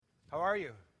How are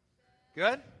you?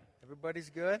 Good? Everybody's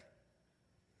good?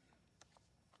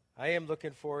 I am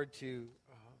looking forward to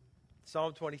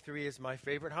Psalm 23 is my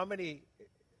favorite. How many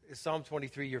is Psalm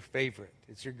 23 your favorite?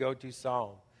 It's your go-to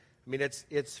psalm. I mean,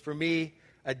 it's for me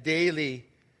a daily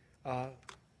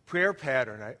prayer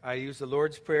pattern. I use the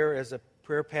Lord's Prayer as a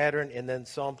prayer pattern, and then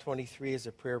Psalm 23 as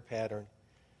a prayer pattern.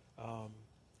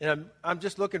 And I'm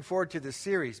just looking forward to this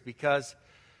series because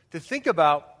to think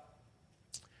about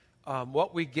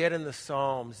what we get in the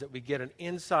Psalms, that we get an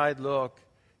inside look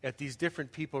at these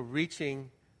different people reaching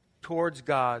towards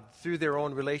God through their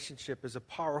own relationship is a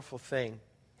powerful thing.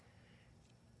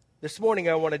 This morning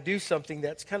I want to do something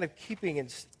that's kind of keeping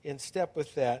in step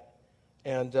with that.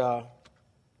 And let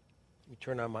me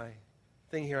turn on my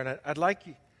thing here. And I'd like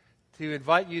to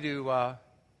invite you to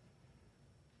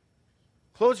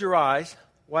close your eyes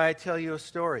while I tell you a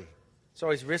story. It's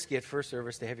always risky at first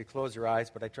service to have you close your eyes,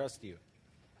 but I trust you.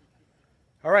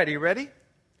 All right, are you ready?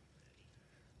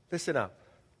 Listen up.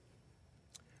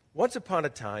 Once upon a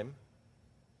time,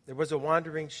 there was a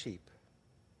wandering sheep.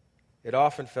 It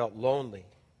often felt lonely,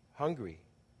 hungry,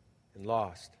 and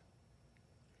lost.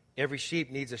 Every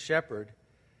sheep needs a shepherd,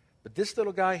 but this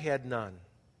little guy had none.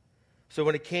 So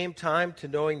when it came time to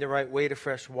knowing the right way to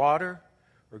fresh water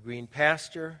or green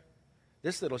pasture,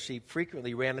 this little sheep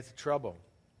frequently ran into trouble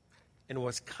and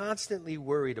was constantly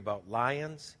worried about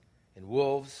lions and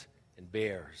wolves and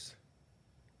bears.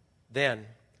 Then,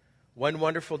 one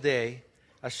wonderful day,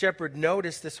 a shepherd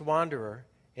noticed this wanderer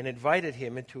and invited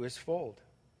him into his fold.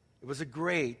 It was a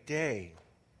great day.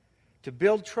 To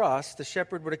build trust, the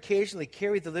shepherd would occasionally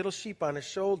carry the little sheep on his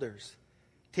shoulders,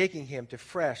 taking him to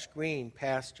fresh, green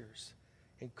pastures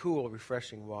and cool,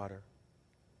 refreshing water.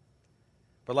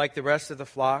 But like the rest of the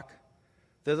flock,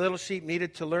 the little sheep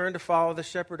needed to learn to follow the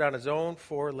shepherd on his own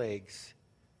four legs.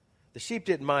 The sheep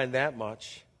didn't mind that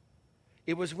much.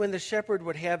 It was when the shepherd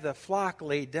would have the flock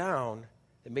lay down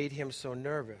that made him so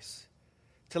nervous.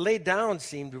 To lay down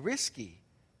seemed risky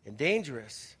and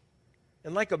dangerous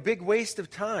and like a big waste of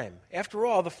time. After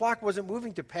all, the flock wasn't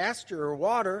moving to pasture or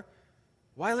water.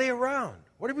 Why lay around?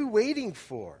 What are we waiting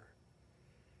for?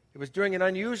 It was during an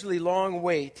unusually long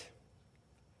wait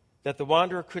that the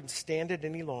wanderer couldn't stand it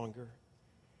any longer.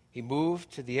 He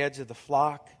moved to the edge of the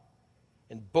flock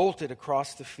and bolted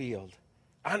across the field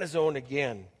on his own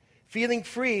again, feeling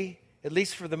free, at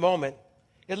least for the moment.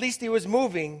 At least he was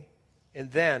moving,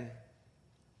 and then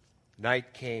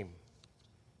night came.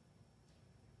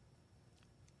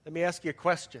 Let me ask you a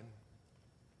question.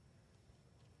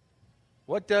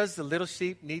 What does the little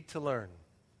sheep need to learn?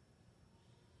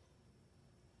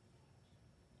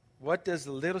 What does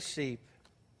the little sheep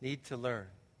need to learn?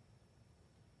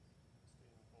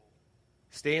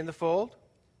 Stay in the fold?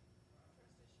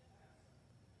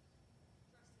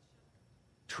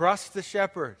 Trust the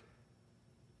shepherd.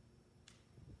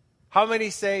 How many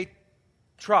say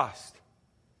trust?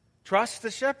 Trust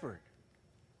the shepherd,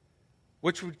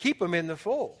 which would keep him in the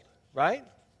fold, right?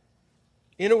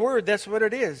 In a word, that's what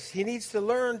it is. He needs to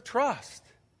learn trust.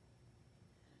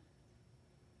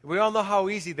 We all know how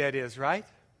easy that is, right?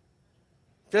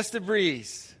 Just a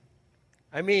breeze.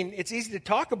 I mean, it's easy to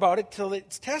talk about it till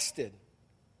it's tested.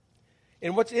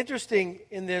 And what's interesting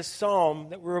in this psalm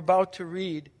that we're about to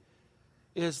read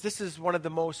is this is one of the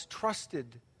most trusted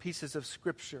pieces of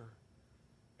Scripture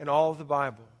in all of the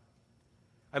Bible.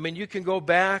 I mean, you can go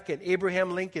back at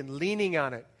Abraham Lincoln leaning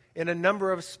on it in a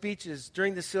number of speeches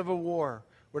during the Civil War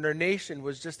when our nation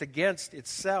was just against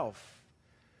itself.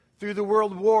 Through the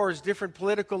world wars, different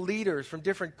political leaders from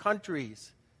different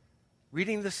countries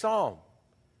reading the psalm.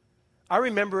 I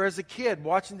remember as a kid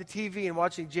watching the TV and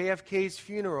watching JFK's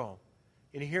funeral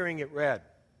and hearing it read.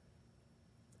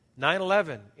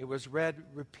 9/11, it was read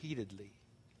repeatedly.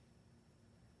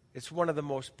 It's one of the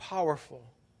most powerful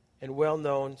and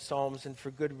well-known psalms, and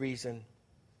for good reason.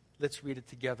 Let's read it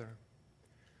together.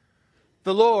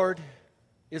 The Lord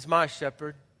is my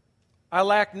shepherd. I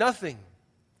lack nothing.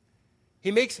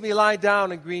 He makes me lie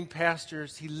down in green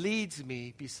pastures. He leads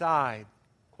me beside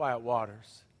quiet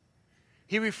waters.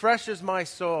 He refreshes my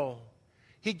soul.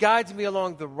 He guides me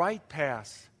along the right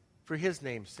path for His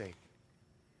name's sake.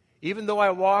 Even though I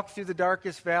walk through the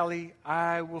darkest valley,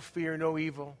 I will fear no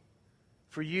evil,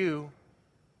 for you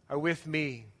are with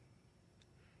me.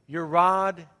 Your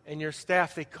rod and your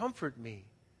staff, they comfort me.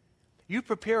 You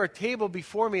prepare a table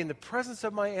before me in the presence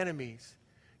of my enemies.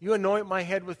 You anoint my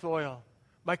head with oil.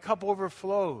 My cup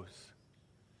overflows.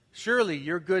 Surely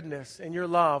your goodness and your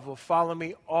love will follow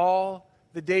me all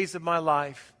the days of my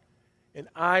life, and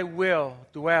I will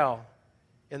dwell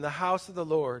in the house of the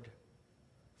Lord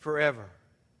forever.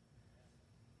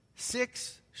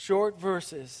 6 short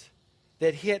verses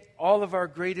that hit all of our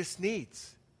greatest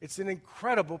needs. It's an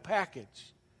incredible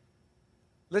package.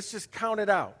 Let's just count it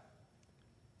out.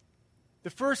 The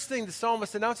first thing the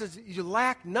psalmist announces, you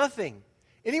lack nothing.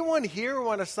 Anyone here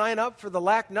want to sign up for the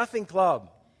Lack Nothing Club?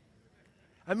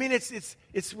 I mean, it's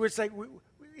where it's like,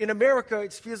 in America,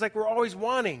 it feels like we're always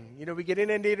wanting. You know, we get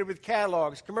inundated with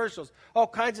catalogs, commercials, all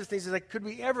kinds of things. It's like, could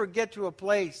we ever get to a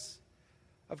place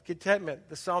of contentment?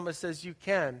 The psalmist says you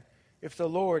can if the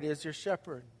Lord is your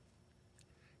shepherd.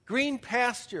 Green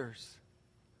pastures.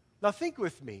 Now think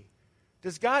with me.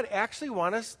 Does God actually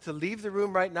want us to leave the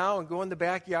room right now and go in the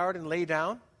backyard and lay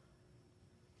down?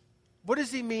 What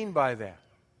does he mean by that?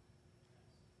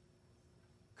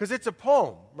 Because it's a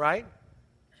poem, right?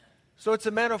 So it's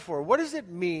a metaphor. What does it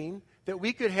mean that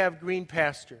we could have green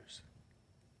pastures?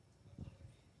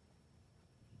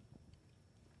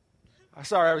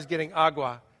 Sorry, I was getting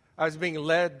agua. I was being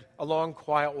led along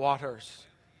quiet waters.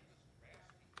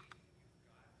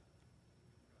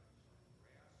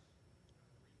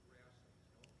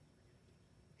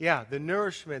 Yeah, the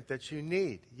nourishment that you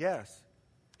need. Yes.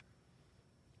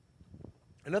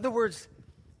 In other words,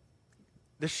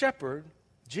 the shepherd,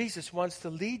 Jesus, wants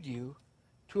to lead you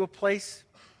to a place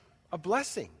of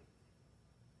blessing.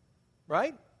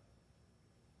 Right?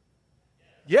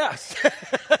 Yes.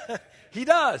 He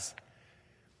does.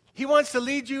 He wants to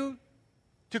lead you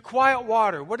to quiet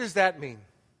water. What does that mean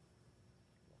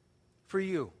for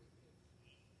you?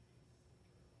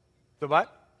 The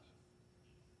what?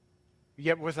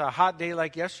 Yet with a hot day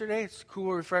like yesterday, it's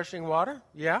cool, refreshing water?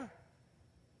 Yeah?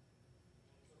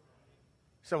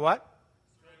 So what?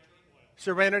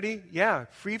 Serenity? Yeah,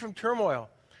 free from turmoil.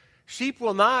 Sheep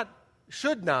will not,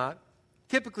 should not,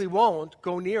 typically won't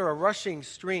go near a rushing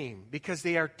stream because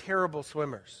they are terrible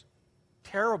swimmers.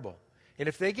 Terrible. And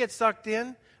if they get sucked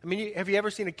in, I mean, have you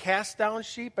ever seen a cast down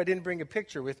sheep? I didn't bring a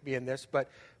picture with me in this, but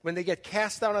when they get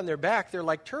cast down on their back, they're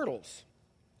like turtles.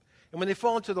 And when they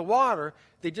fall into the water,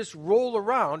 they just roll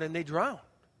around and they drown.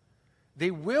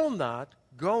 They will not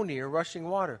go near rushing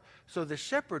water. So the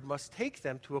shepherd must take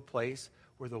them to a place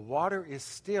where the water is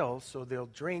still so they'll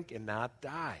drink and not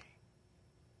die.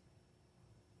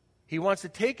 He wants to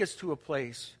take us to a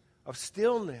place of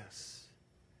stillness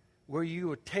where you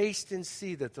will taste and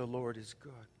see that the Lord is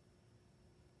good.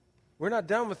 We're not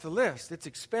done with the list. It's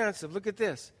expansive. Look at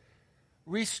this.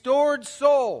 Restored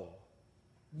soul.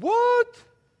 What?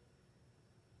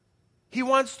 He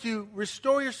wants to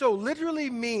restore your soul. Literally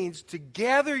means to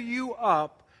gather you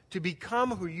up to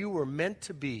become who you were meant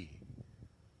to be.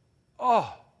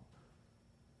 Oh.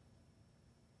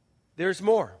 There's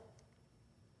more.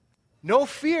 No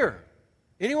fear.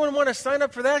 Anyone want to sign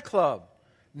up for that club?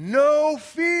 No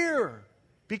fear.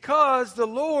 Because the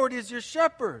Lord is your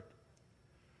shepherd.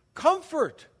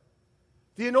 Comfort.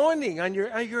 The anointing on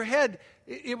your head.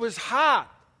 It was hot.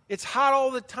 It's hot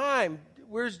all the time.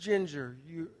 Where's Ginger?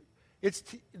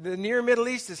 The near Middle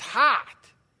East is hot.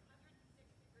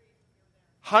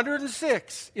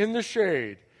 106 in the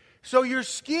shade. So your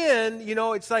skin, you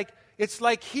know, it's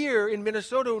like here in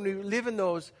Minnesota when you live in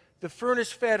the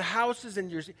furnace-fed houses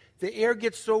and the air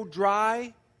gets so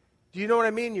dry. Do you know what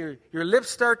I mean? Your lips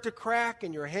start to crack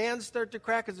and your hands start to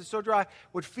crack because it's so dry.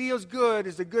 What feels good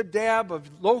is a good dab of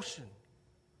lotion.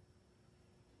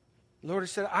 The Lord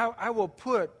has said, I will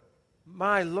put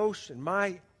my lotion,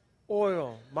 my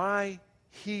oil, my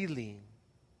healing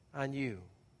on you.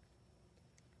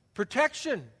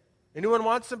 Protection. Anyone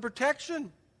want some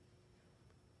protection?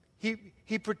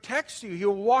 He protects you.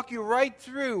 He'll walk you right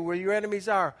through where your enemies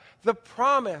are. The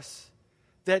promise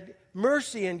that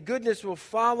mercy and goodness will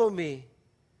follow me.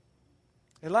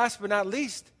 And last but not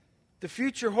least, the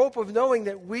future hope of knowing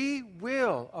that we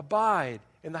will abide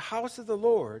in the house of the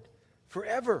Lord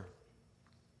forever.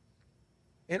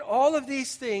 And all of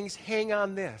these things hang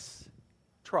on this,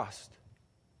 trust.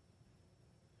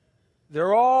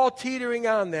 They're all teetering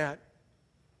on that.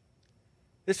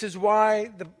 This is why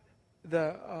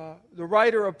the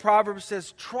writer of Proverbs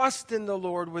says, trust in the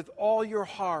Lord with all your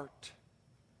heart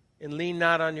and lean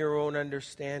not on your own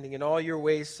understanding. In all your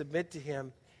ways submit to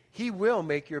him. He will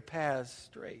make your paths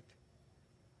straight.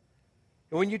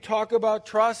 And when you talk about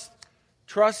trust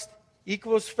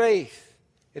equals faith.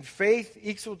 And faith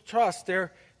equals trust.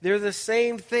 They're the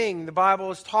same thing the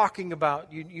Bible is talking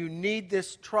about. You need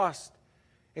this trust.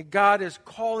 And God is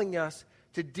calling us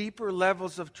to deeper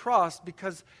levels of trust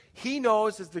because he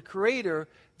knows as the Creator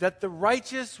that the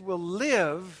righteous will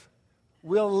live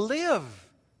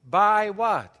by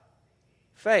what?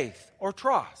 Faith or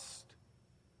trust.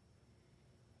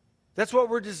 That's what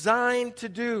we're designed to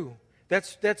do.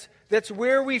 That's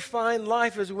where we find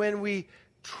life, is when we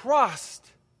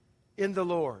trust in the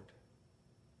Lord.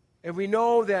 And we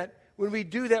know that when we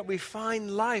do that, we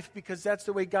find life because that's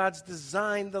the way God's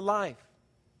designed the life.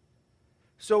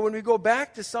 So when we go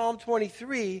back to Psalm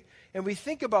 23 and we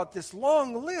think about this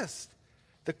long list,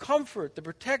 the comfort, the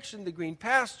protection, the green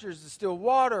pastures, the still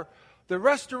water, the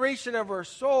restoration of our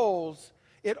souls,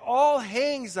 it all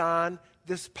hangs on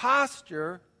this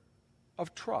posture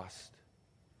of trust,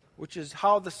 which is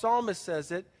how the psalmist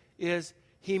says it, is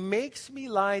he makes me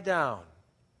lie down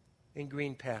in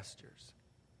green pastures.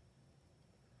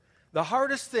 The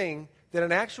hardest thing that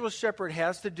an actual shepherd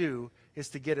has to do is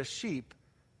to get a sheep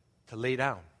to lay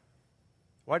down.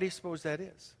 Why do you suppose that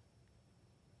is?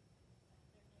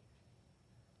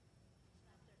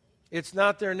 It's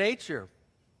not their nature.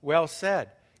 Well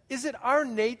said. Is it our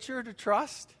nature to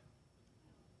trust?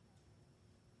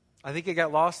 I think it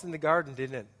got lost in the garden,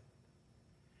 didn't it?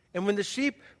 And when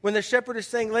the shepherd is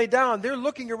saying lay down, they're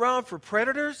looking around for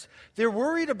predators. They're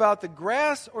worried about the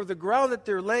grass or the ground that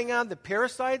they're laying on. The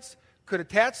parasites could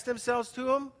attach themselves to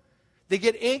them. They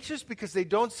get anxious because they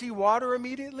don't see water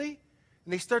immediately.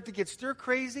 And they start to get stir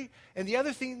crazy. And the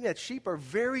other thing that sheep are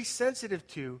very sensitive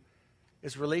to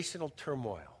is relational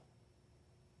turmoil.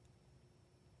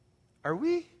 Are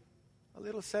we a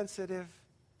little sensitive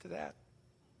to that?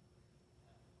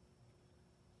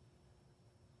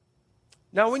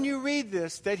 Now, when you read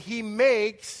this, that he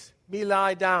makes me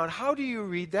lie down, how do you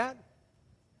read that?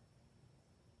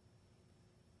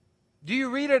 Do you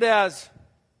read it as,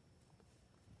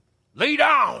 lay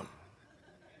down?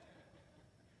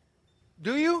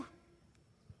 Do you?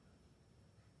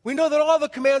 We know that all the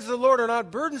commands of the Lord are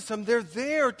not burdensome. They're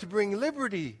there to bring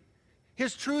liberty.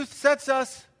 His truth sets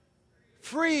us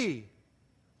free.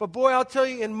 But boy, I'll tell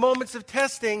you, in moments of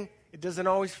testing, it doesn't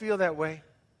always feel that way.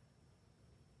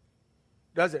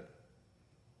 Does it?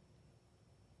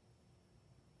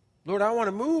 Lord, I want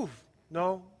to move.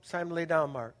 No, it's time to lay down,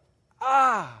 Mark.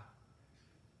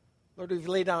 Lord, we've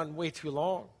laid down way too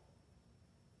long.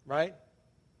 Right?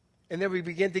 And then we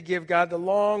begin to give God the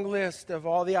long list of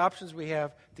all the options we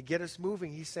have to get us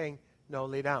moving. He's saying, no,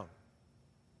 lay down.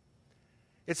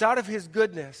 It's out of his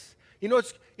goodness. You know,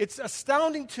 it's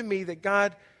astounding to me that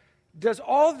God does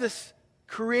all this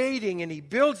creating and he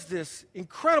builds this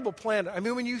incredible planet. I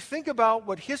mean, when you think about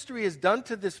what history has done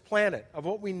to this planet, of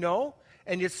what we know,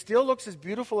 and it still looks as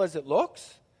beautiful as it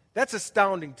looks, that's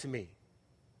astounding to me.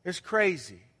 It's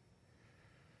crazy.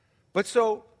 But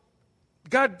so,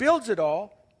 God builds it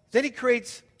all. Then he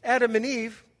creates Adam and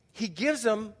Eve. He gives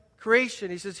them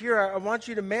creation. He says, here, I want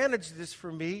you to manage this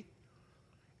for me.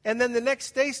 And then the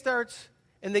next day starts,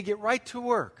 and they get right to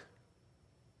work.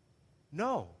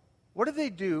 No. What do they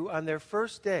do on their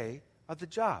first day of the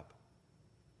job?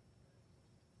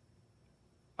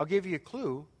 I'll give you a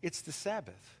clue. It's the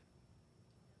Sabbath.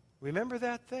 Remember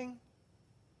that thing?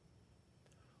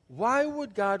 Why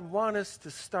would God want us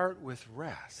to start with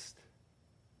rest?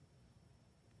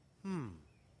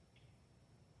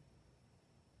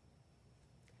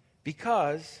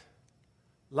 Because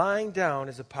lying down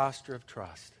is a posture of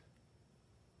trust.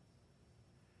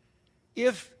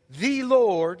 If the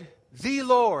Lord,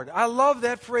 I love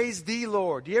that phrase, the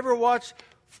Lord. Do you ever watch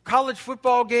college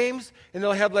football games and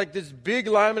they'll have like this big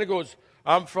lineman that goes,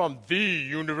 I'm from the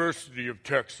University of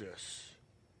Texas.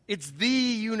 It's the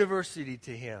university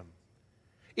to him.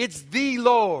 It's the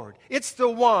Lord. It's the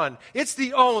one. It's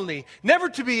the only. Never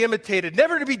to be imitated,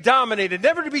 never to be dominated,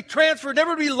 never to be transferred,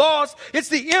 never to be lost. It's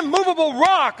the immovable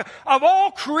rock of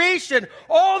all creation,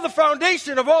 all the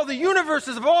foundation of all the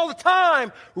universes of all the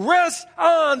time. Rest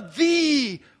on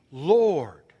the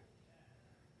Lord.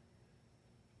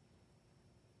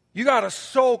 You got to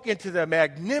soak into the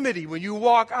magnanimity when you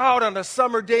walk out on a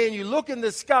summer day and you look in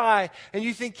the sky and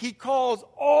you think he calls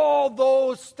all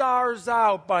those stars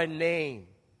out by name.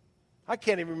 I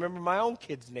can't even remember my own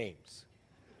kids' names.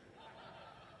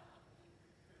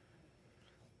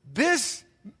 This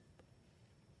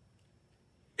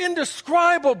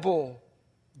indescribable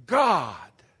God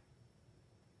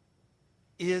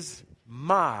is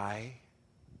my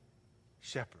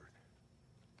shepherd.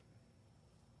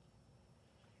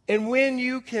 And when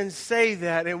you can say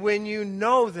that and when you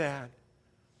know that,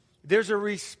 there's a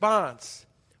response.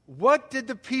 What did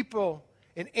the people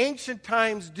in ancient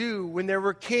times do when there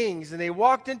were kings and they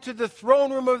walked into the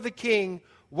throne room of the king?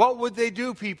 What would they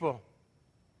do, people?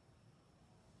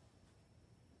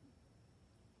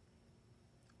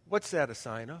 What's that a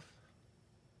sign of?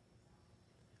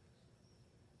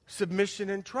 Submission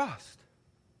and trust.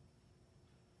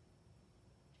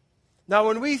 Now,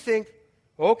 when we think,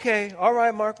 okay, all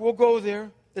right, Mark, we'll go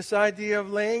there, this idea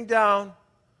of laying down,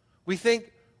 we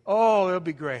think, oh, it'll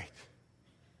be great.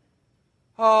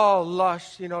 Oh,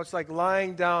 lush. It's like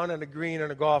lying down on a green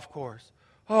on a golf course.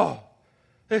 Oh,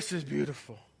 this is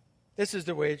beautiful. This is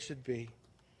the way it should be.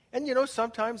 And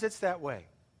sometimes it's that way.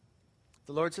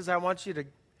 The Lord says, I want you to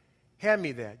hand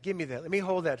me that. Give me that. Let me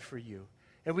hold that for you.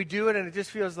 And we do it, and it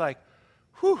just feels like,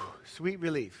 whew, sweet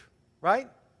relief, right?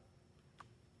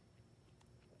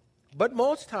 But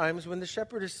most times when the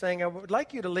shepherd is saying, I would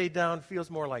like you to lay down, feels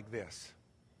more like this.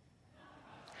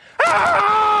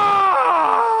 Ah!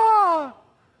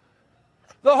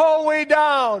 The whole way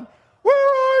down. Where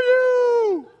are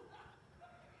you?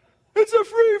 It's a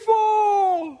free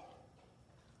fall.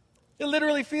 It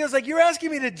literally feels like you're asking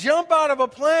me to jump out of a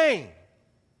plane.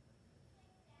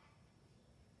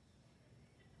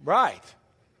 Right.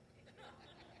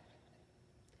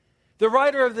 The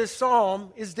writer of this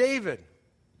psalm is David.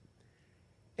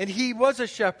 And he was a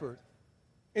shepherd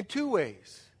in two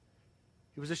ways.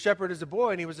 He was a shepherd as a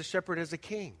boy, and he was a shepherd as a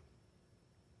king.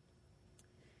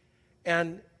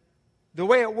 And the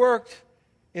way it worked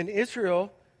in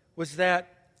Israel was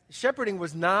that shepherding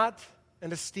was not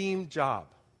an esteemed job.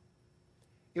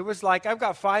 It was like, I've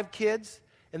got 5 kids,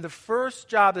 and the first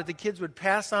job that the kids would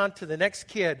pass on to the next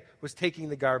kid was taking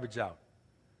the garbage out.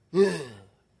 It's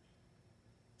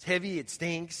heavy, it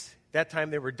stinks. That time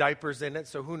there were diapers in it,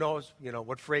 so who knows,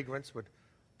 what fragrance would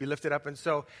be lifted up. And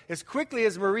so as quickly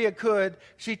as Maria could,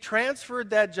 she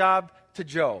transferred that job to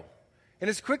Joe. And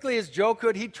as quickly as Joe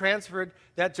could, he transferred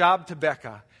that job to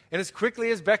Becca. And as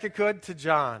quickly as Becca could, to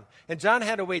John. And John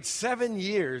had to wait 7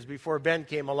 years before Ben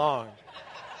came along.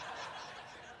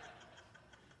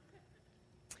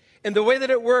 And the way that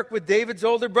it worked with David's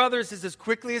older brothers is as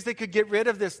quickly as they could get rid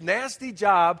of this nasty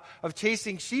job of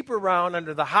chasing sheep around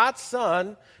under the hot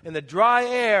sun and the dry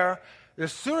air,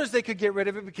 as soon as they could get rid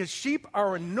of it, because sheep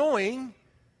are annoying,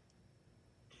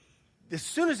 as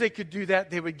soon as they could do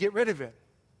that, they would get rid of it.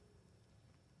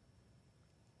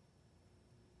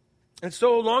 And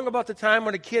so along about the time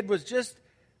when a kid was just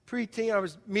preteen, I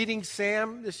was meeting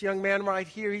Sam, this young man right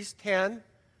here, he's 10.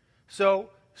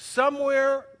 So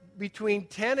somewhere between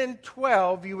 10 and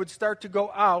 12, you would start to go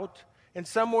out, and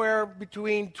somewhere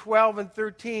between 12 and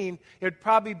 13, it would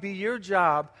probably be your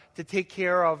job to take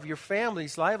care of your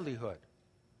family's livelihood.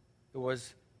 It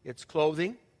was its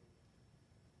clothing,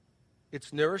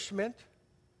 its nourishment,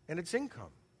 and its income.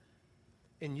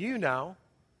 And you now,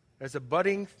 as a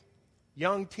budding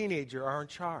young teenager, are in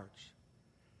charge.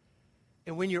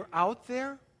 And when you're out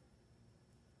there,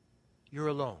 you're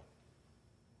alone.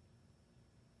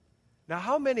 Now,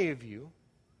 how many of you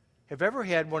have ever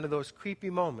had one of those creepy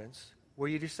moments where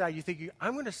you decide, you think,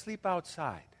 I'm going to sleep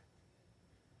outside,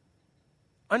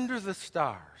 under the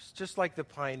stars, just like the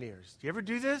pioneers? Do you ever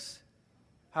do this?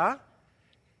 Huh?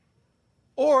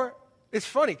 Or, it's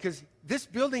funny, because this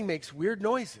building makes weird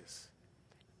noises.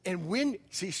 And when,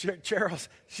 see, Cheryl,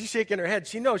 she's shaking her head.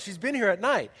 She knows, she's been here at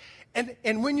night.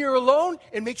 And when you're alone,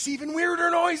 it makes even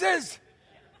weirder noises.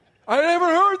 I never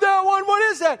heard that one. What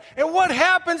is that? And what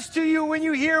happens to you when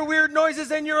you hear weird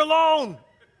noises and you're alone?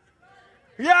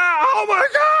 Yeah, oh my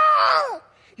God!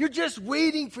 You're just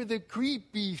waiting for the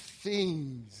creepy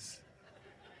things.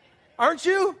 Aren't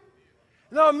you?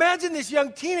 Now imagine this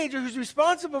young teenager who's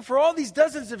responsible for all these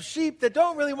dozens of sheep that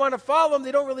don't really want to follow him,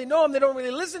 they don't really know him, they don't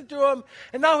really listen to him,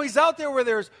 and now he's out there where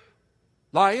there's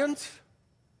lions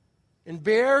and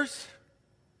bears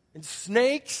and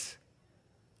snakes,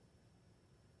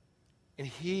 and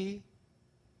he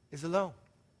is alone.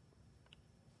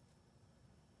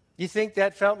 You think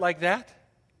that felt like that?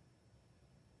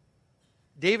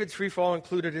 David's free fall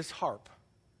included his harp,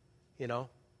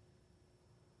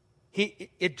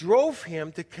 It drove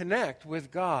him to connect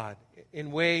with God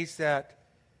in ways that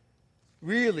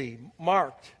really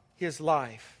marked his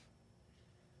life.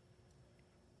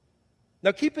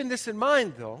 Now, keeping this in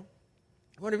mind, though,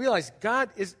 I want to realize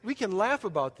we can laugh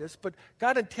about this, but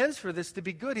God intends for this to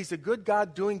be good. He's a good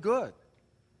God doing good.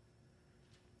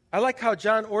 I like how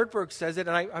John Ortberg says it,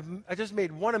 and I just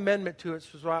made one amendment to it,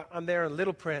 so I'm there in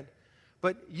little print.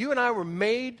 But you and I were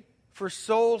made for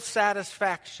soul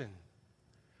satisfaction.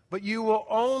 But you will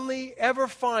only ever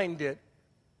find it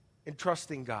in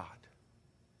trusting God.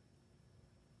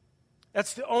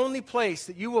 That's the only place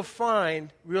that you will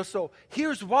find real soul.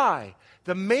 Here's why.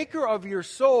 The maker of your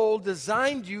soul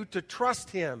designed you to trust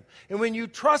him. And when you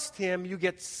trust him, you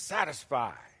get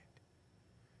satisfied.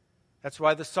 That's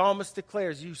why the psalmist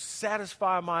declares, you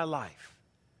satisfy my life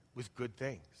with good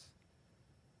things.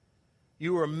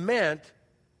 You were meant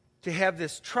to have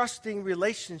this trusting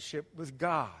relationship with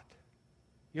God.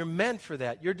 You're meant for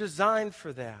that. You're designed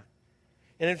for that.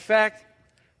 And in fact,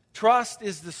 trust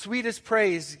is the sweetest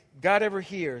praise God ever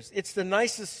hears. It's the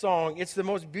nicest song. It's the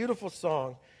most beautiful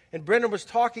song. And Brendan was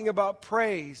talking about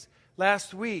praise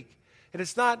last week. And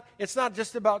it's not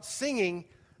just about singing.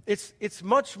 It's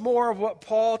much more of what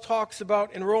Paul talks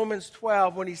about in Romans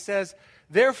 12 when he says,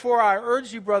 "Therefore I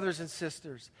urge you, brothers and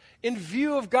sisters, in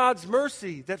view of God's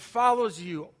mercy that follows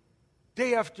you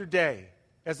day after day,"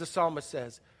 as the psalmist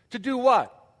says, to do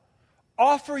what?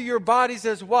 Offer your bodies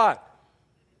as what?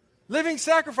 Living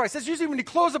sacrifice. That's usually when you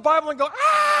close the Bible and go,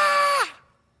 ah!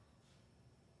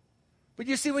 But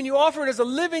you see, when you offer it as a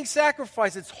living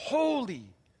sacrifice, it's holy,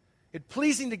 it's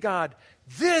pleasing to God.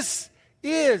 This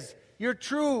is your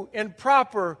true and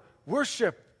proper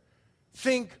worship.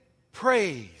 Think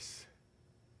praise.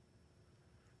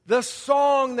 The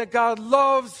song that God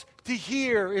loves to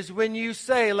hear is when you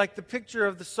say, like the picture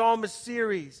of the psalmist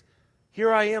series,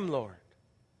 "Here I am, Lord."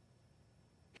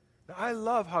 Now, I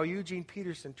love how Eugene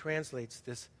Peterson translates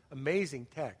this amazing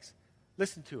text.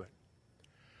 Listen to it.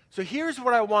 So here's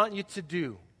what I want you to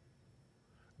do.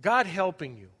 God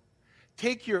helping you.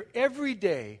 Take your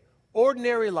everyday,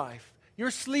 ordinary life.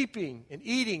 You're sleeping and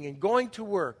eating and going to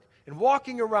work and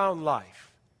walking around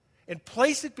life, and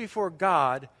place it before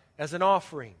God as an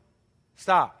offering.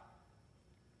 Stop.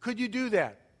 Could you do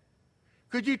that?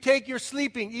 Could you take your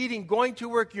sleeping, eating, going to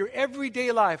work, your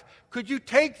everyday life, could you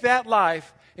take that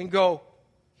life and go,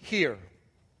 here?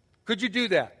 Could you do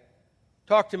that?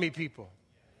 Talk to me, people.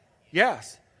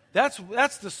 Yes.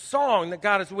 That's the song that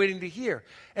God is waiting to hear.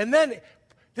 And then,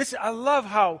 I love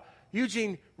how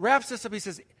Eugene wraps this up. He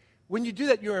says, when you do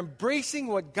that, you're embracing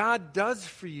what God does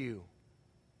for you.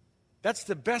 That's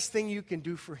the best thing you can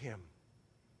do for Him.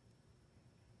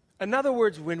 In other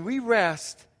words, when we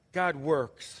rest, God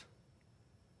works.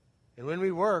 And when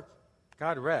we work,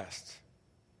 God rests.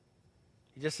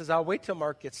 He just says, I'll wait till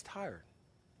Mark gets tired.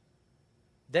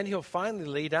 Then he'll finally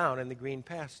lay down in the green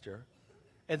pasture,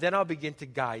 and then I'll begin to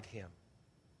guide him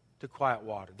to quiet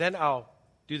water. Then I'll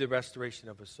do the restoration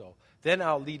of his soul. Then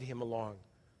I'll lead him along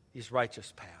these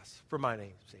righteous paths for my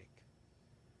name's sake.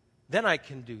 Then I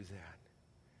can do that.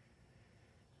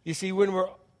 You see, when we're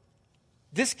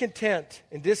discontent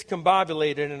and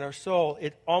discombobulated in our soul,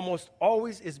 it almost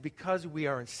always is because we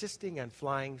are insisting on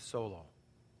flying solo.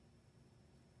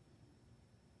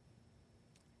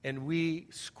 And we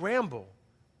scramble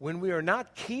when we are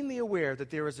not keenly aware that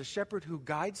there is a shepherd who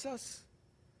guides us.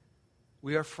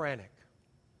 We are frantic.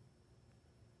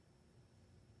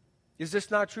 Is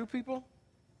this not true, people?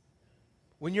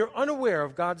 When you're unaware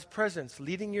of God's presence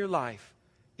leading your life,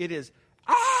 it is,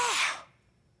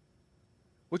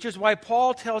 which is why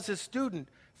Paul tells his student,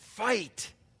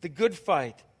 fight the good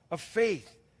fight of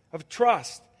faith, of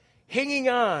trust, hanging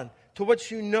on to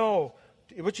what you know,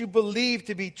 what you believe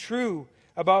to be true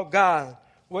about God,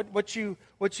 what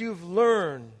you've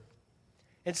learned.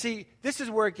 And see, this is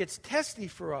where it gets testy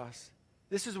for us.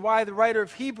 This is why the writer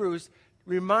of Hebrews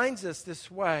reminds us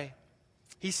this way.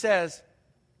 He says,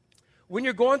 when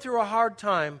you're going through a hard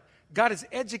time, God is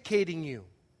educating you.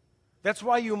 That's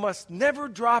why you must never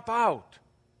drop out.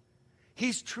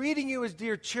 He's treating you as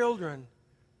dear children.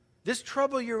 This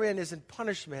trouble you're in isn't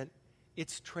punishment,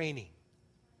 it's training.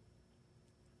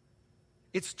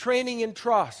 It's training in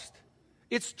trust.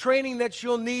 It's training that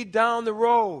you'll need down the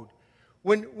road.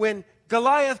 When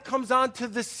Goliath comes onto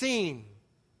the scene,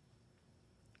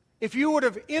 if you would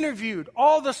have interviewed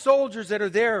all the soldiers that are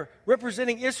there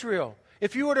representing Israel,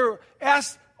 if you would have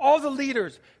asked all the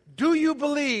leaders, do you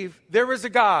believe there is a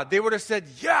God? They would have said,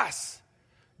 yes.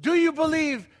 Do you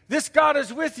believe this God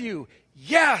is with you?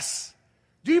 Yes.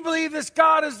 Do you believe this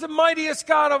God is the mightiest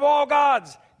God of all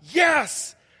gods?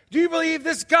 Yes. Do you believe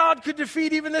this God could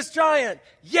defeat even this giant?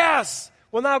 Yes.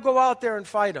 Well, now go out there and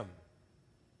fight him.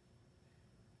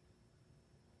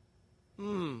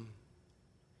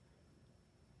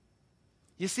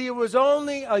 You see, it was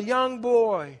only a young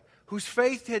boy whose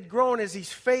faith had grown as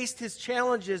he's faced his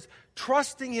challenges,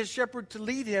 trusting his shepherd to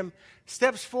lead him,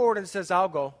 steps forward and says, I'll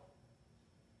go.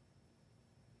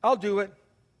 I'll do it.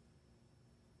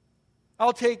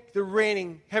 I'll take the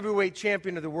reigning heavyweight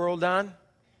champion of the world on.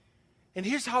 And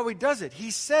here's how he does it.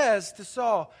 He says to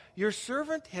Saul, your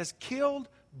servant has killed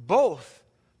both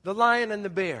the lion and the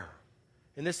bear,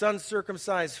 and this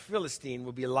uncircumcised Philistine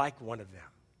will be like one of them.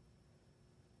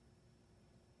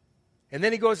 And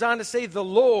then he goes on to say, the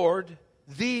Lord,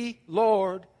 the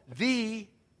Lord, the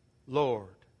Lord.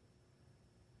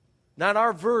 Not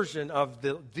our version of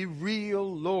the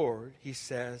real Lord, he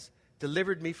says,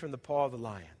 delivered me from the paw of the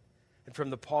lion and from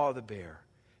the paw of the bear,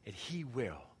 and he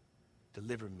will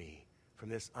deliver me from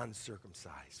this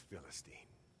uncircumcised Philistine.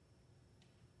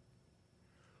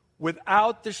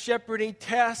 Without the shepherding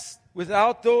test,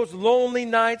 without those lonely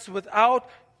nights, without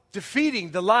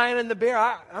defeating the lion and the bear,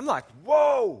 I'm like,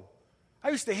 whoa! I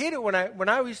used to hate it when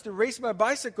I used to race my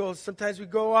bicycles. Sometimes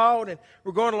we'd go out and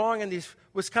we're going along on these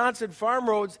Wisconsin farm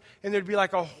roads, and there'd be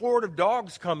like a horde of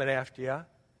dogs coming after you.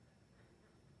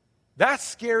 That's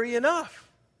scary enough.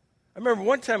 I remember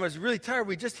one time I was really tired.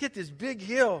 We just hit this big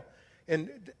hill, and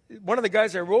one of the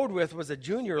guys I rode with was a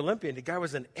junior Olympian. The guy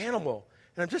was an animal,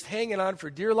 and I'm just hanging on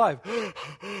for dear life.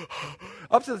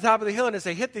 Up to the top of the hill, and as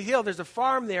I hit the hill, there's a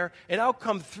farm there, and out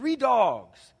come 3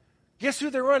 dogs. Guess who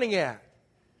they're running at?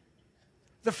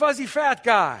 The fuzzy fat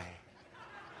guy.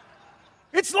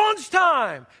 It's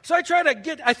lunchtime. So I try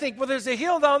to I think, well, there's a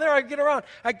hill down there. I get around.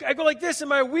 I go like this, and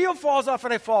my wheel falls off,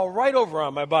 and I fall right over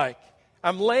on my bike.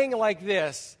 I'm laying like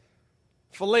this,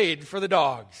 filleted for the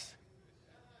dogs.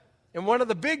 And one of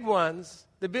the big ones,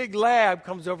 the big lab,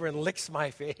 comes over and licks my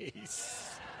face.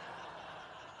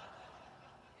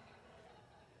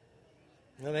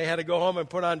 And they had to go home and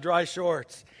put on dry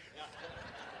shorts.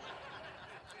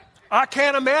 I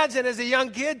can't imagine as a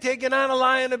young kid taking on a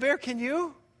lion and a bear. Can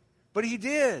you? But he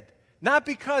did. Not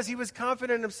because he was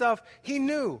confident in himself. He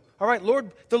knew. All right,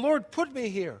 Lord, the Lord put me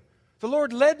here. The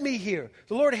Lord led me here.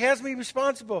 The Lord has me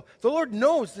responsible. The Lord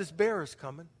knows this bear is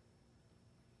coming.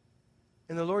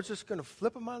 And the Lord's just going to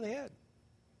flip him on the head.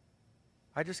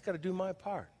 I just got to do my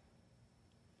part.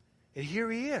 And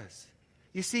here he is.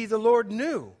 You see, the Lord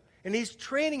knew. And he's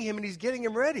training him and he's getting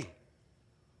him ready.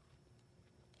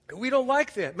 And we don't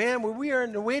like that. Man, when we are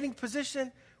in a waiting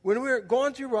position, when we're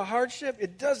going through a hardship,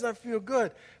 it does not feel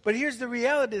good. But here's the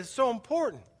reality that's so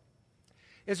important.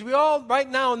 Is we all, right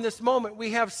now in this moment,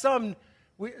 we have something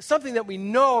that we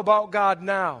know about God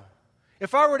now.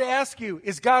 If I were to ask you,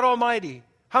 is God Almighty?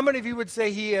 How many of you would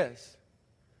say he is?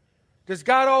 Does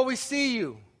God always see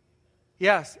you?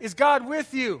 Yes. Is God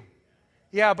with you?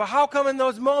 Yeah, but how come in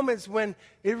those moments when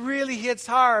it really hits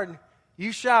hard,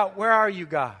 you shout, where are you,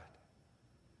 God?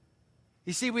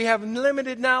 You see, we have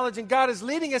limited knowledge, and God is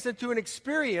leading us into an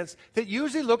experience that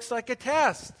usually looks like a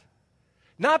test.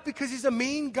 Not because he's a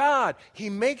mean God. He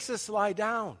makes us lie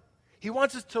down. He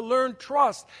wants us to learn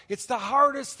trust. It's the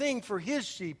hardest thing for his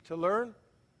sheep to learn.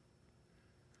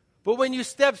 But when you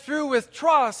step through with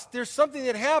trust, there's something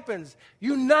that happens.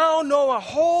 You now know a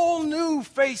whole new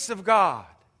face of God.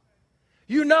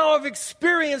 You now have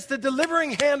experienced the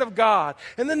delivering hand of God.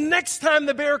 And the next time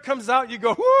the bear comes out, you go,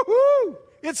 woo-hoo,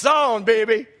 it's on,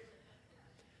 baby.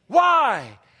 Why?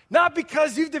 Not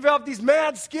because you've developed these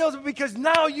mad skills, but because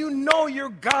now you know your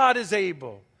God is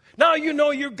able. Now you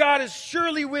know your God is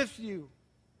surely with you.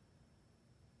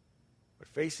 But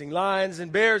facing lions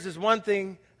and bears is one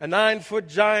thing, a 9-foot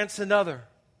giant's another.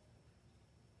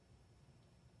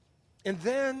 And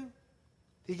then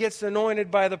he gets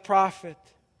anointed by the prophet.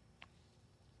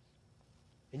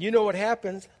 And you know what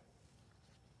happens.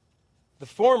 The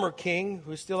former king,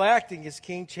 who's still acting as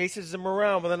king, chases him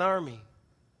around with an army.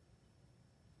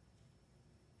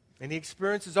 And he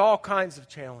experiences all kinds of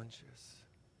challenges.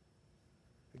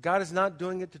 God is not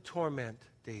doing it to torment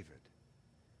David.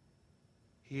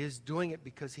 He is doing it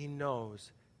because he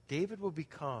knows David will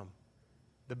become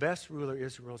the best ruler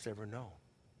Israel's ever known.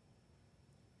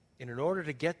 And in order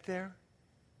to get there,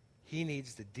 he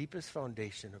needs the deepest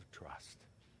foundation of trust.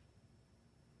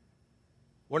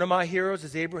 One of my heroes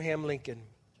is Abraham Lincoln.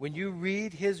 When you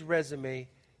read his resume,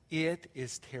 it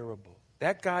is terrible.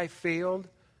 That guy failed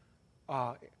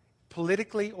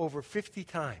politically over 50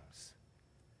 times.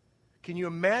 Can you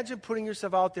imagine putting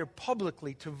yourself out there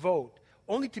publicly to vote,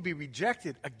 only to be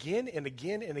rejected again and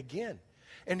again and again?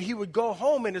 And he would go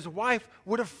home and his wife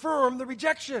would affirm the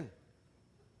rejection.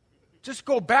 Just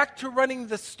go back to running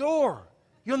the store.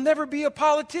 You'll never be a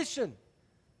politician.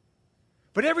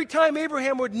 But every time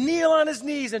Abraham would kneel on his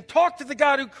knees and talk to the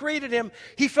God who created him,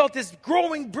 he felt this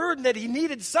growing burden that he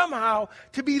needed somehow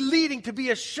to be leading, to be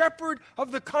a shepherd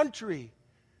of the country.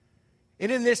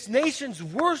 And in this nation's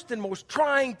worst and most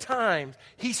trying times,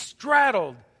 he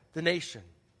straddled the nation.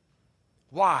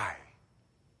 Why?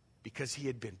 Because he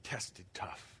had been tested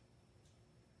tough.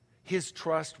 His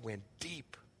trust went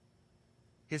deep.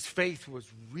 His faith was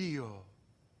real.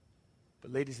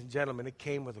 But ladies and gentlemen, it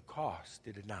came with a cost,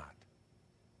 did it not?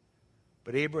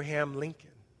 But Abraham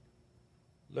Lincoln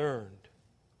learned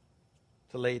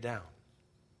to lay down.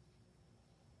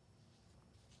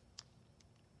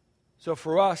 So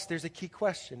for us, there's a key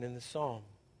question in the psalm.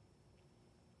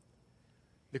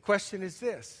 The question is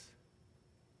this.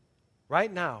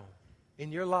 Right now,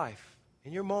 in your life,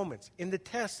 in your moments, in the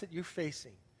tests that you're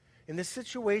facing, in the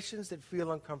situations that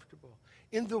feel uncomfortable,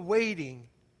 in the waiting,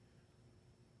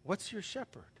 what's your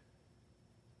shepherd?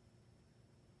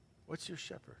 What's your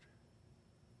shepherd?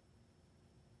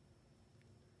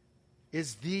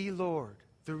 Is the Lord,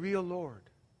 the real Lord,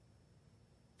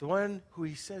 the one who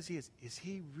he says he is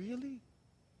he really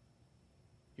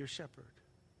your shepherd?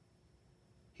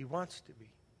 He wants to be.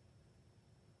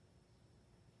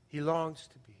 He longs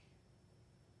to be.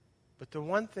 But the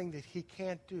one thing that he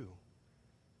can't do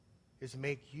is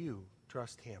make you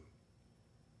trust him.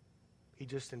 He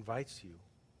just invites you.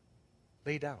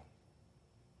 Lay down.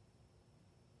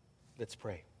 Let's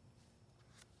pray.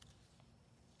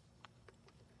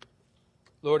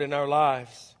 Lord, in our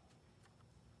lives,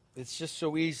 it's just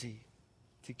so easy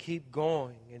to keep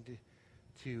going and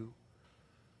to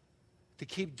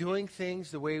keep doing things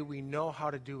the way we know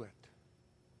how to do it.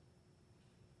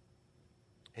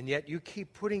 And yet you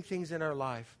keep putting things in our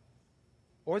life,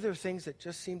 or there are things that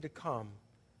just seem to come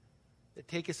that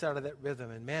take us out of that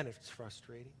rhythm, and man, it's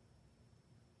frustrating.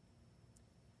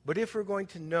 But if we're going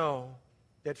to know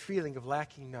that feeling of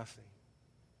lacking nothing,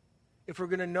 if we're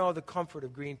going to know the comfort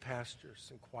of green pastures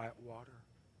and quiet water,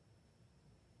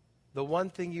 the one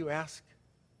thing you ask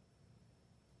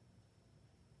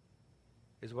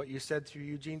is what you said through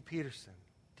Eugene Peterson.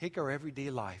 Take our everyday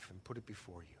life and put it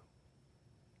before you.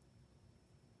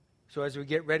 So as we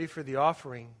get ready for the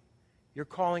offering, you're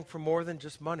calling for more than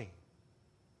just money.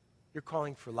 You're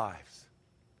calling for lives.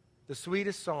 The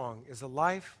sweetest song is a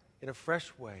life in a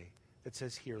fresh way that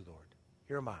says, "Here, Lord,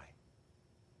 here am I.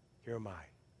 Here am I."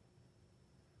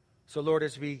 So, Lord,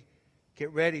 as we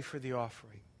get ready for the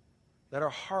offering, let our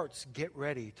hearts get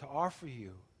ready to offer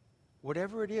you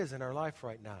whatever it is in our life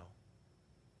right now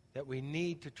that we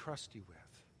need to trust you with.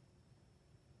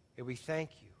 And we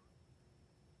thank you,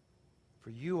 for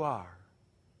you are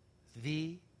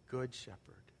the Good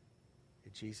Shepherd.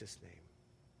 In Jesus' name,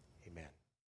 amen.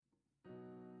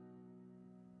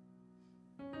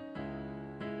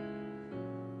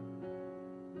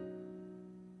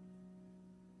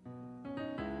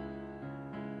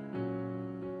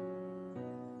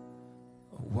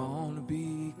 I want to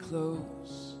be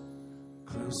close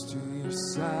to your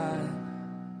side,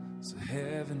 so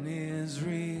heaven is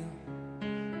real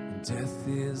and death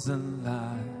is a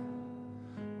lie.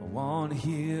 I want to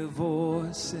hear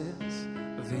voices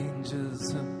of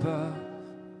angels above,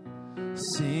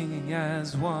 singing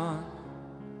as one.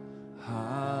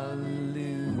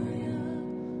 Hallelujah.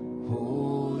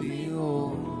 Holy,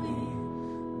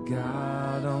 holy,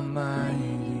 God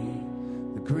Almighty,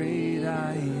 the great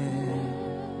I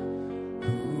am,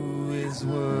 who is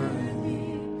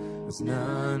worthy, there's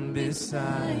none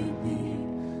beside thee.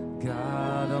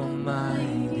 God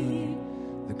Almighty,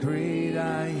 the great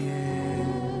I am.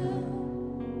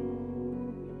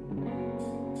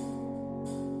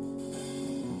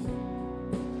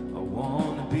 I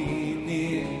want to be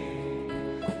near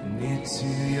to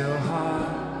your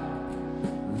heart,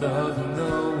 loving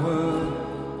the world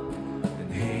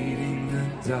and hating the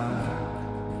dark.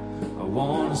 I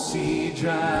want to see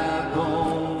dry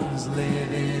bones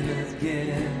living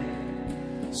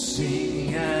again,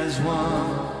 singing as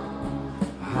one.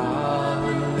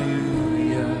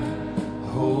 Hallelujah,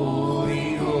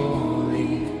 holy,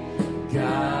 holy,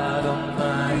 God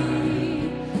Almighty,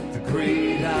 the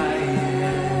great I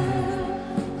am,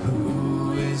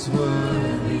 who is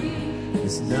worthy,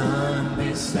 there's none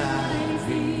beside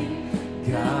thee.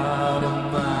 God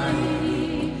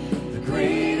Almighty, the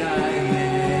great I am,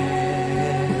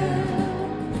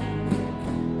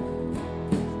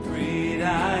 great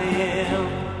I am.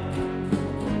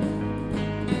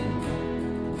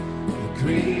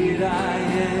 Great I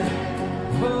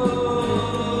am,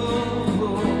 oh,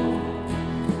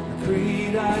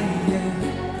 great I am.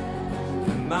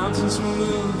 The mountains will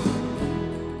move,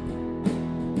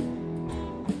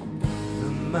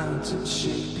 the mountains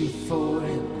shake before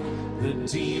him, the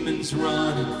demons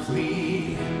run and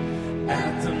flee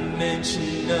at the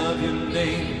mention of your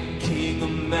name, King of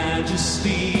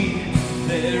Majesty.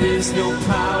 There is no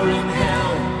power in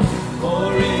hell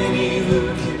or any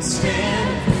who can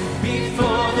stand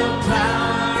before the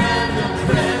power and the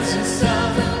presence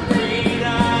of the great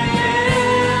I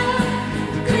am,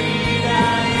 the great I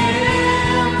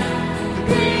am, the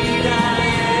great I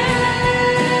am,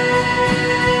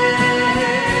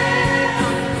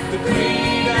 the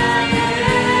great I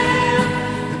am,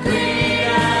 the great I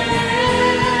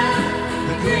am,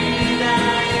 the great I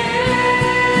am.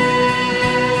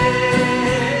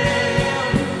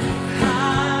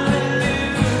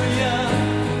 Hallelujah,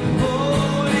 oh.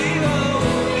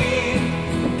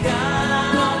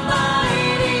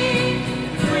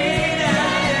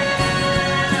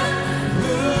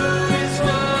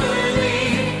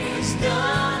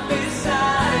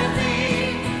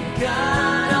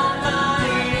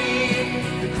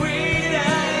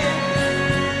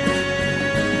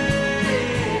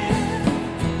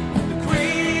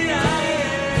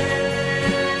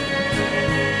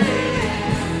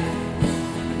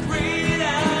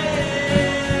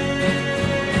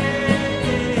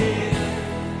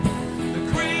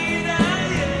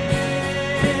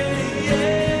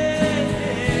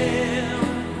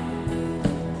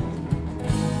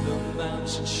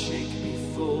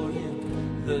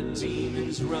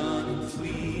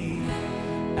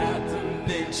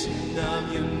 mention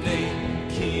of your name,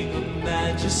 King of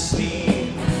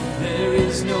majesty. There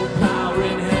is no power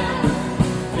in hell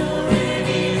nor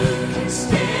any who can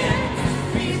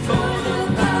stand before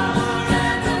the power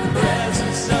and the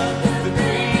presence of the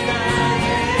great I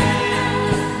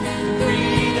am. The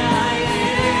great I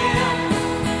am.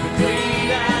 The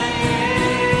great I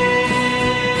am.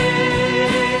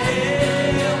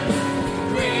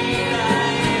 The great I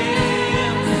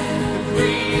am. The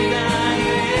great I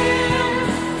am.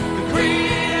 The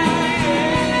great I am.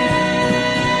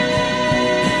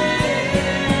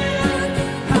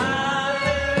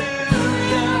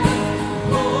 Hallelujah.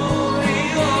 Holy,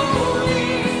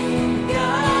 holy,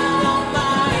 God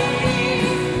Almighty.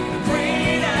 The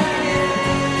great I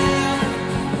am.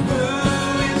 Who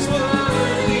is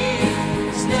worthy?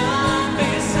 There's none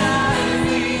beside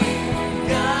me.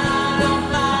 God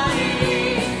Almighty.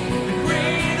 The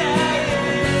great I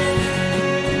am.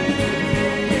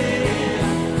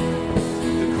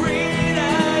 The great I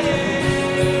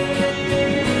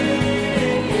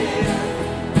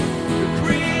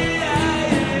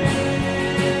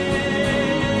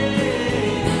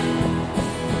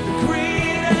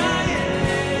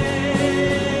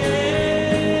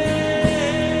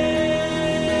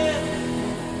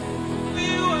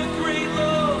You are great,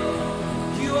 Lord.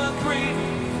 You are great.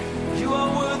 You are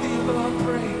worthy of our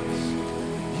praise.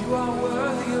 You are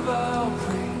worthy of our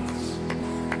praise.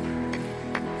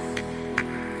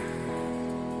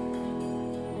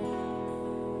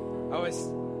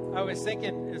 I was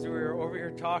thinking as we were over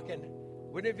here talking,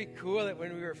 wouldn't it be cool that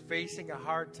when we were facing a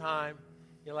hard time,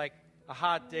 like a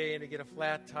hot day and to get a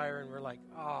flat tire, and we're like,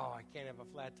 oh, I can't have a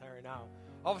flat tire now.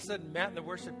 All of a sudden, Matt and the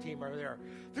worship team are there.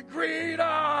 The great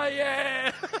I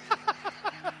am.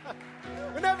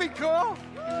 Wouldn't that be cool?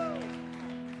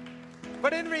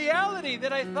 But in reality,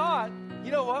 then I thought,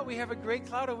 you know what? We have a great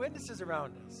cloud of witnesses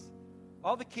around us.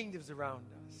 All the kingdoms around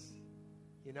us.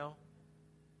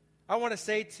 I want to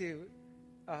say to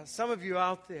some of you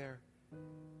out there,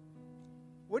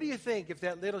 what do you think if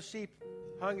that little sheep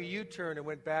hung a U-turn and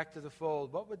went back to the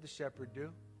fold? What would the shepherd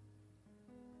do?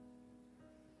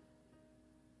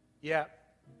 Yeah.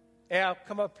 Al,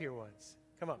 come up here once.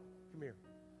 Come on. Come here.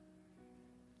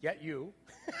 Yeah, you.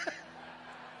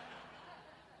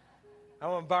 I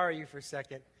want to borrow you for a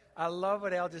second. I love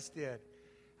what Al just did.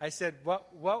 I said,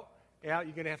 what? Al,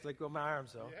 you're going to have to let go of my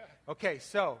arms, though. Yeah. Okay,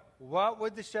 so what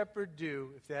would the shepherd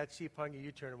do if that sheep hung a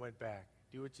U-turn and went back?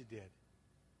 Do what you did.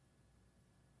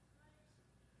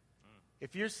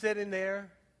 If you're sitting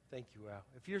there, thank you, Al.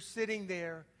 If you're sitting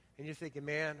there and you're thinking,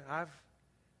 man, I've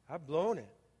blown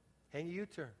it, hang a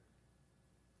U-turn.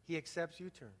 He accepts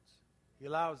U-turns. He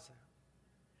allows them.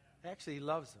 Actually, he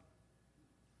loves them.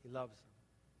 He loves them.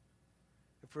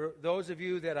 And for those of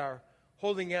you that are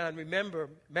holding on, remember,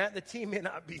 Matt and the team may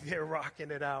not be there rocking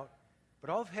it out,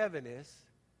 but all of heaven is.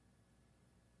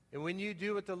 And when you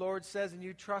do what the Lord says and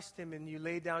you trust him and you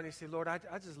lay down and you say, Lord, I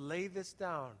just lay this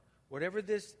down. Whatever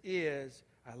this is,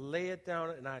 I lay it down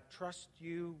and I trust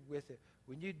you with it.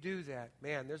 When you do that,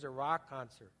 man, there's a rock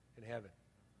concert in heaven.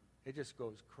 It just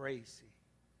goes crazy.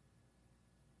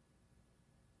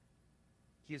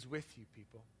 He is with you,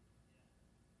 people.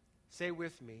 Say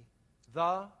with me,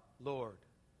 the Lord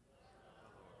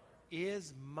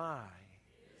is my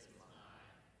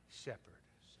shepherd.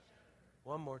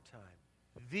 One more time.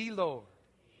 The Lord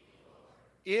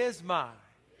is my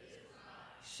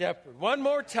shepherd. One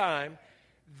more time.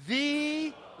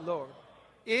 The Lord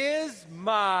is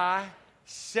my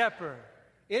shepherd.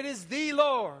 It is the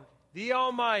Lord, the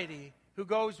Almighty, who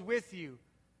goes with you.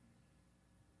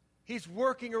 He's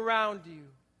working around you.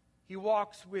 He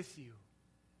walks with you.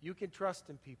 You can trust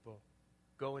him, people.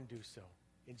 Go and do so.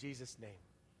 In Jesus' name,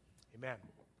 amen.